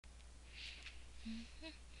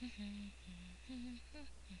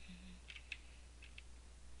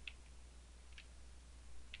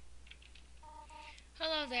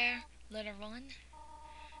Hello there, little one.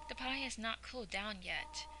 The pie has not cooled down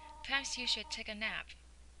yet. Perhaps you should take a nap.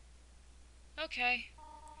 Okay.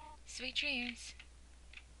 Sweet dreams.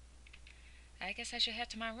 I guess I should head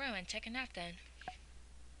to my room and take a nap then.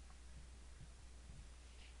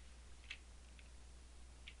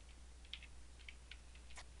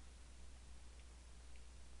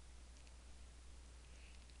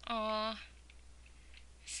 Aw,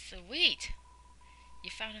 sweet. You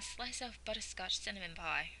found a slice of butterscotch cinnamon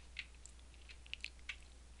pie.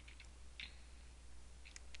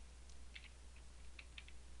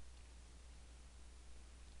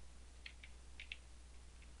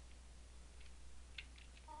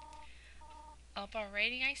 Up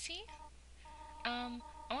already, I see? I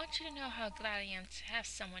want you to know how glad I am to have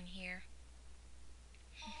someone here.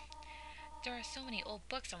 There are so many old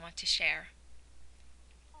books I want to share.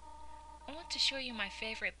 I want to show you my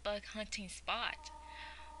favorite bug hunting spot.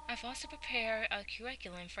 I've also prepared a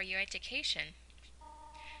curriculum for your education.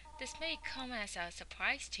 This may come as a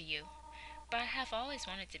surprise to you, but I have always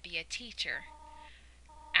wanted to be a teacher.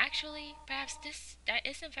 Actually, perhaps that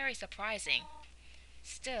isn't very surprising.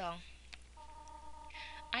 Still,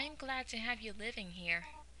 I am glad to have you living here.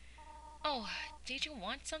 Oh, did you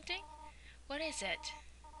want something? What is it?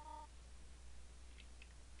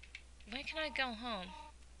 When can I go home?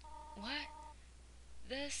 What?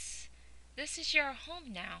 This this is your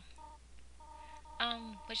home now.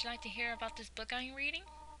 Would you like to hear about this book I'm reading?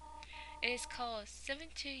 It is called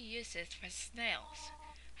 72 Uses for Snails.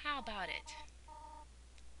 How about it?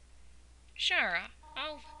 Sure,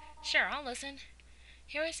 I'll I'll listen.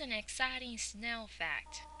 Here is an exciting snail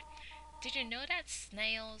fact. Did you know that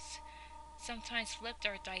snails sometimes flip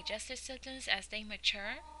their digestive systems as they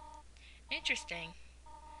mature? Interesting.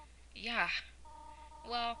 Yeah.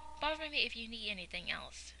 Well, bother me if you need anything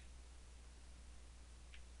else.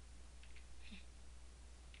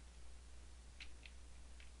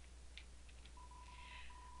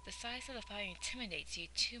 The size of the pie intimidates you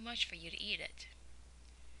too much for you to eat it.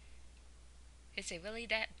 Is it really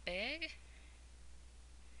that big?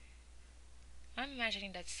 I'm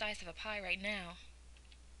imagining the size of a pie right now.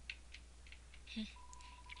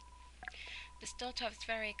 The stovetop is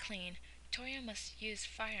very clean. Toria must use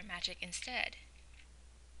fire magic instead.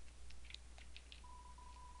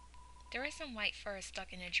 There is some white fur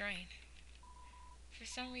stuck in the drain. For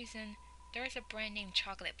some reason, there is a brand name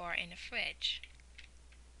chocolate bar in the fridge.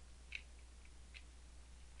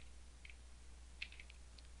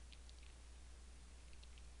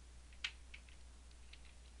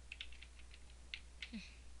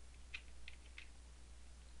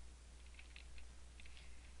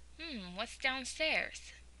 What's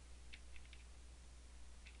downstairs?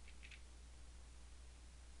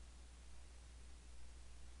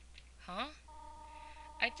 Huh?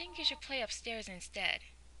 I think you should play upstairs instead.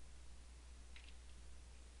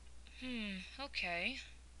 Okay.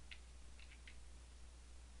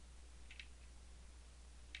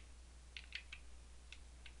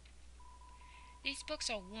 These books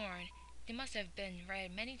are worn. They must have been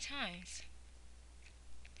read many times.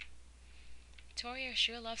 Toria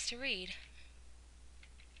sure loves to read.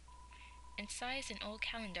 Inside is an old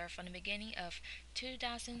calendar from the beginning of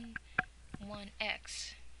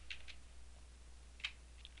 2001X.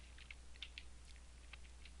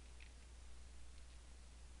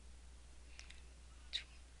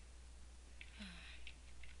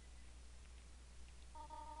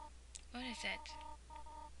 What is it?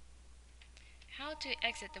 How to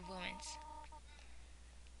exit the ruins.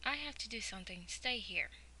 I have to do something. Stay here.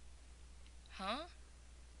 Huh?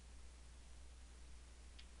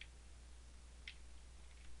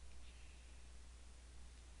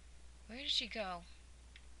 Where did she go?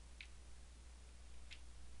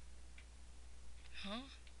 Huh?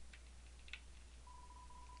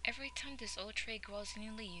 Every time this old tree grows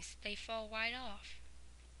new leaves, they fall right off.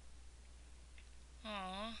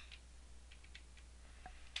 Aww.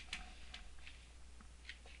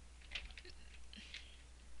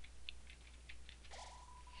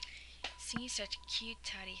 Seeing such a cute,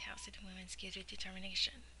 tidy house at the women's gives you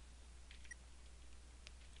determination.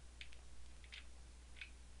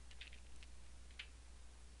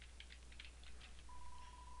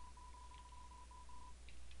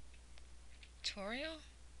 Toriel?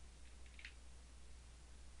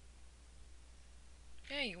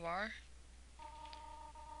 There you are.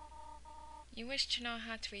 You wish to know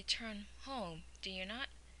how to return home, do you not?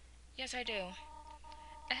 Yes, I do.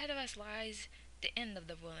 Ahead of us lies the end of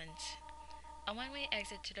the ruins, a one-way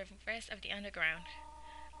exit to the rest of the underground.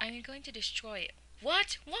 I'm going to destroy it.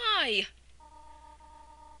 What? Why?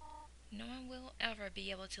 No one will ever be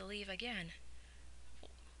able to leave again.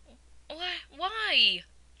 What? Why?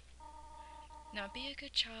 Now be a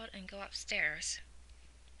good child and go upstairs.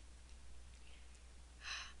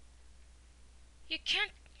 You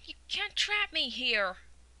can't you can't trap me here.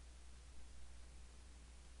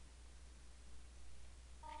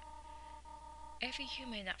 Every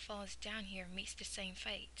human that falls down here meets the same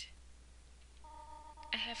fate.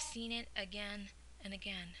 I have seen it again and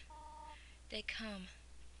again. They come,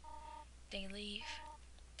 they leave,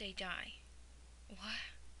 they die. What?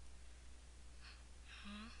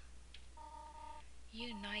 Huh?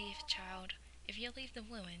 You naive child. If you leave the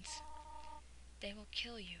ruins, they will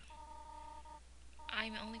kill you.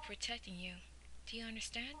 I'm only protecting you. Do you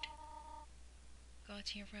understand? Go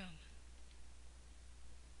to your room.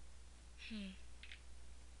 Hmm.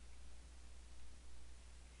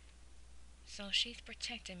 So she's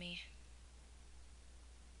protecting me.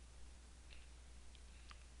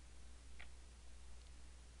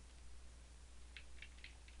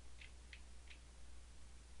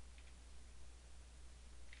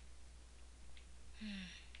 Hmm.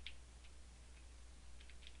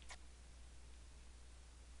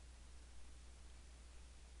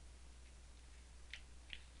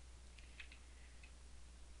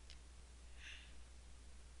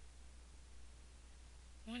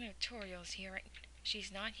 One of Toriel's here. She's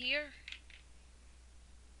not here?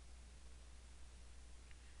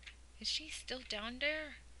 Is she still down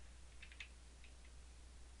there?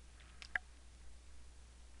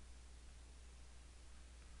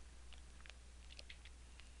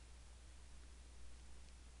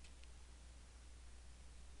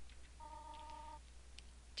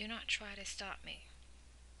 Do not try to stop me.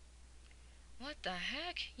 What the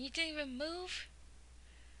heck? You didn't even move?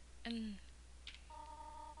 And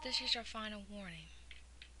this is your final warning.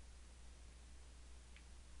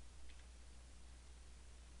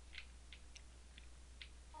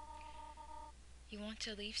 You want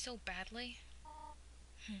to leave so badly?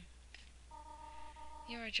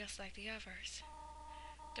 You are just like the others.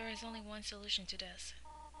 There is only one solution to this.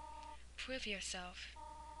 Prove yourself.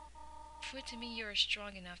 Prove to me you are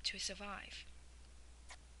strong enough to survive.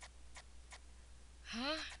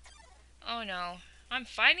 Huh? Oh no. I'm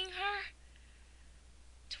fighting her?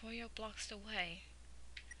 Toyo blocks the way.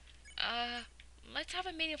 Let's have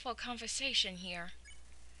a meaningful conversation here.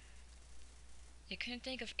 You couldn't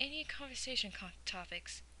think of any conversation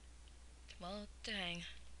topics. Well, dang.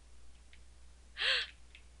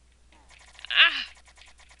 Ah!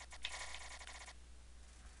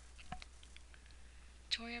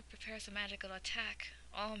 Toya prepares a magical attack.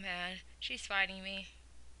 Oh man, she's fighting me.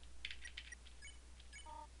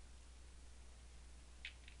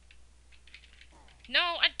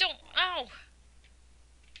 No, I don't. Ow!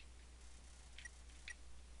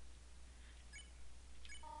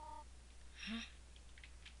 Huh?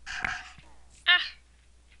 Ah!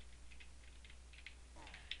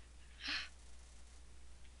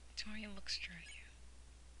 Torian looks through you.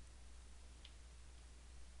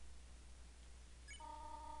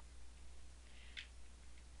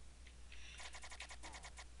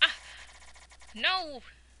 Ah! No!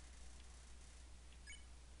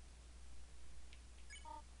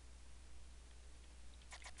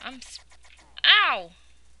 Ow!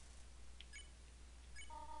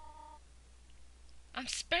 I'm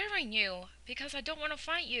sparing you because I don't want to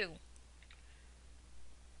fight you.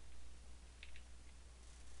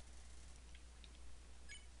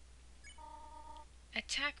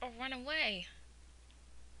 Attack or run away.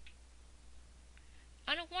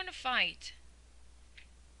 I don't want to fight.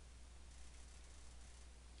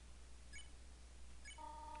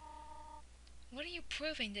 What are you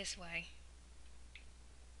proving this way?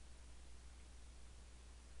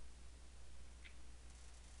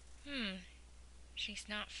 She's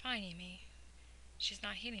not fighting me. She's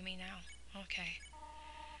not hitting me now. Okay.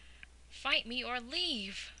 Fight me or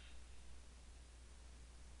leave.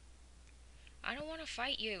 I don't want to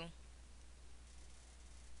fight you.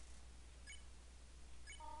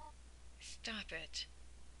 Stop it.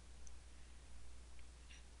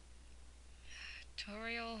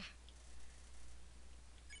 Toriel.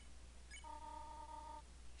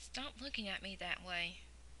 Stop looking at me that way.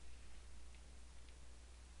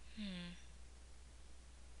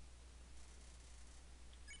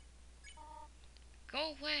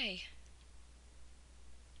 Go away.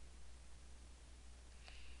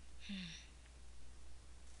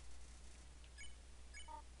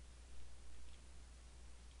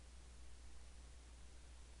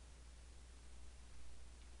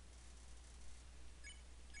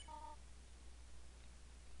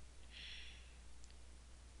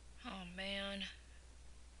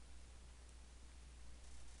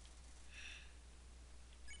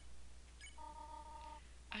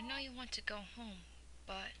 want to go home,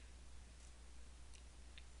 but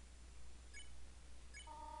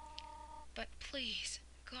please,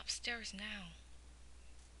 go upstairs now.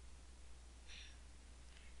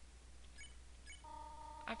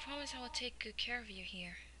 I promise I will take good care of you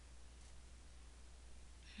here.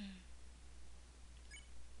 Hmm.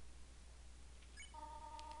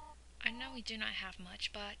 I know we do not have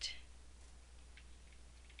much, but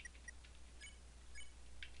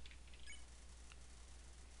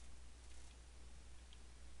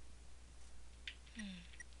hmm.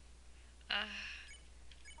 Uh,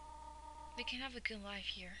 we can have a good life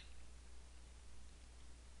here.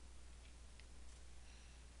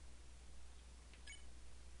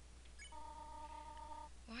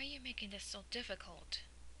 Why are you making this so difficult?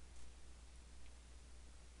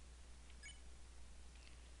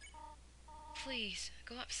 Please,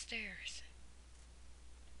 go upstairs.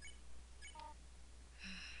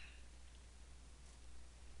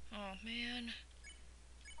 Oh man.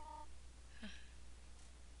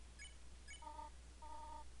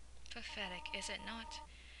 Pathetic, is it not?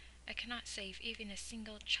 I cannot save even a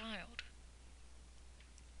single child.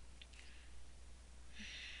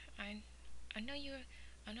 I I know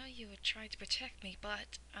you would try to protect me,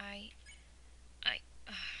 but I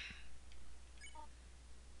uh,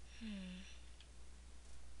 hmm.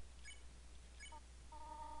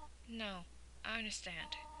 No, I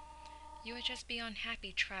understand. You would just be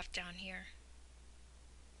unhappy trapped down here.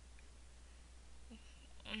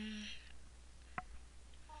 Um,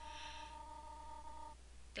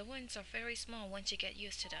 the wounds are very small once you get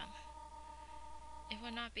used to them. It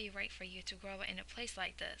would not be right for you to grow up in a place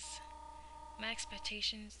like this. My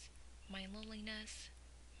expectations, my loneliness,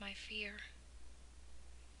 my fear.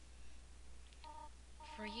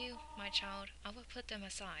 For you, my child, I will put them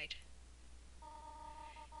aside.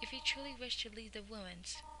 If you truly wish to leave the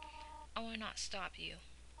ruins, I will not stop you.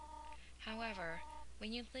 However,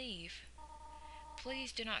 when you leave,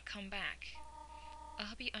 please do not come back. I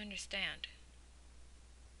hope you understand.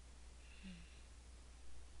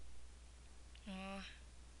 Aw,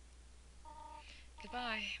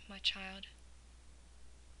 goodbye, my child.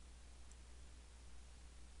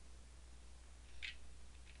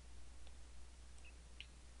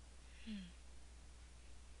 Hmm.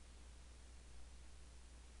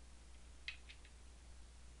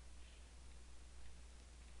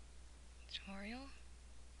 Tutorial?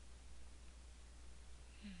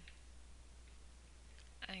 Hmm.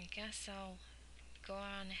 I guess I'll go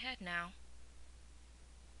on ahead now.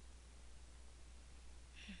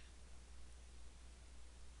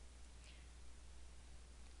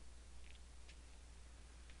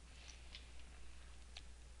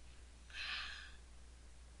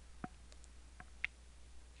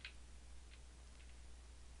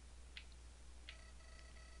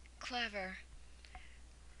 Clever.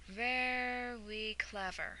 Very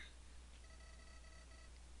clever.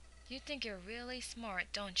 You think you're really smart,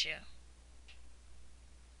 don't you?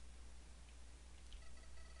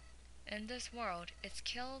 In this world, it's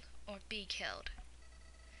killed or be killed.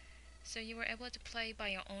 So you were able to play by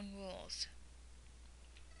your own rules.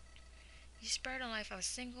 You spared the life of a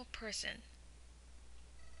single person.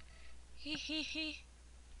 Hee hee hee.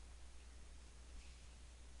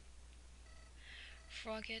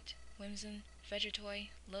 Frogget, Whimsun, Vegetoy,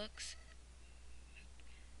 Lux,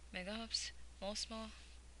 Megops, Mosmo.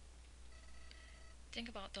 Think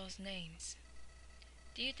about those names.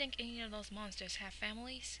 Do you think any of those monsters have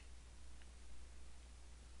families?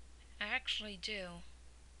 I actually do.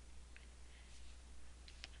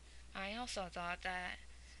 I also thought that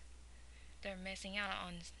they're missing out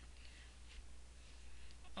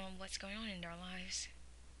on what's going on in their lives.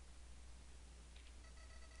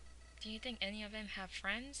 Do you think any of them have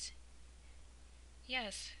friends?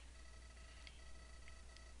 Yes,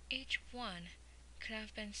 each one could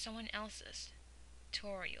have been someone else's.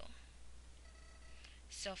 Toriel.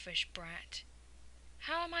 Selfish brat.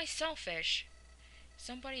 How am I selfish?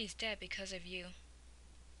 Somebody is dead because of you.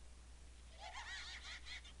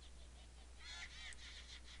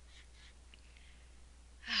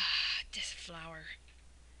 Ah, this flower.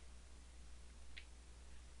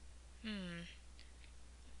 Hmm.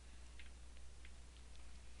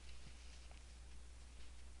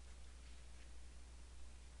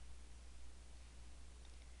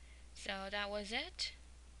 So that was it?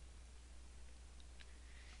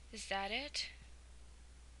 Is that it?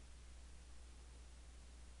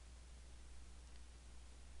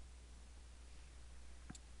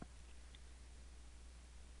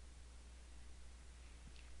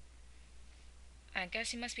 I guess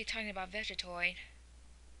he must be talking about Vegetoid.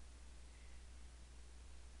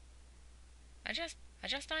 I just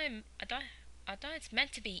thought I thought it's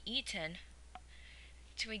meant to be eaten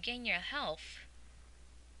to regain your health.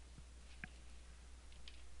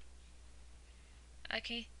 I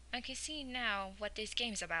can see now what this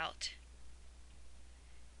game's about.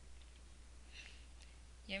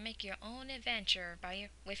 You make your own adventure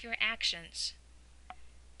with your actions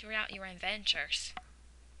throughout your adventures.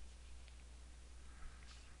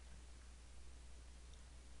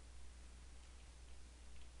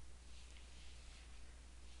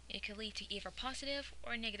 It could lead to either positive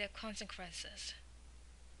or negative consequences.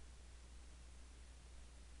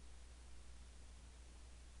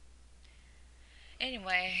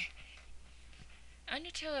 Anyway,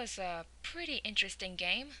 Undertale is a pretty interesting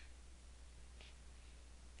game.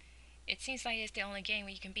 It seems like it's the only game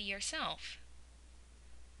where you can be yourself.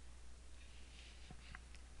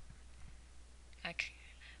 Like,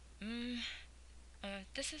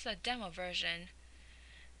 this is a demo version,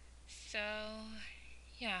 so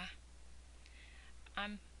yeah,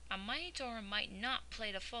 I'm I might or might not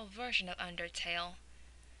play the full version of Undertale.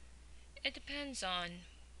 It depends on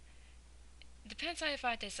if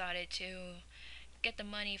I decided to get the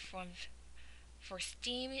money from for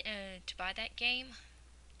Steam to buy that game.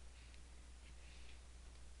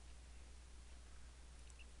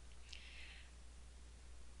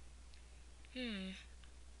 Hmm.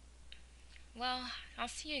 Well, I'll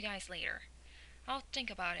see you guys later. I'll think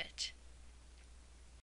about it.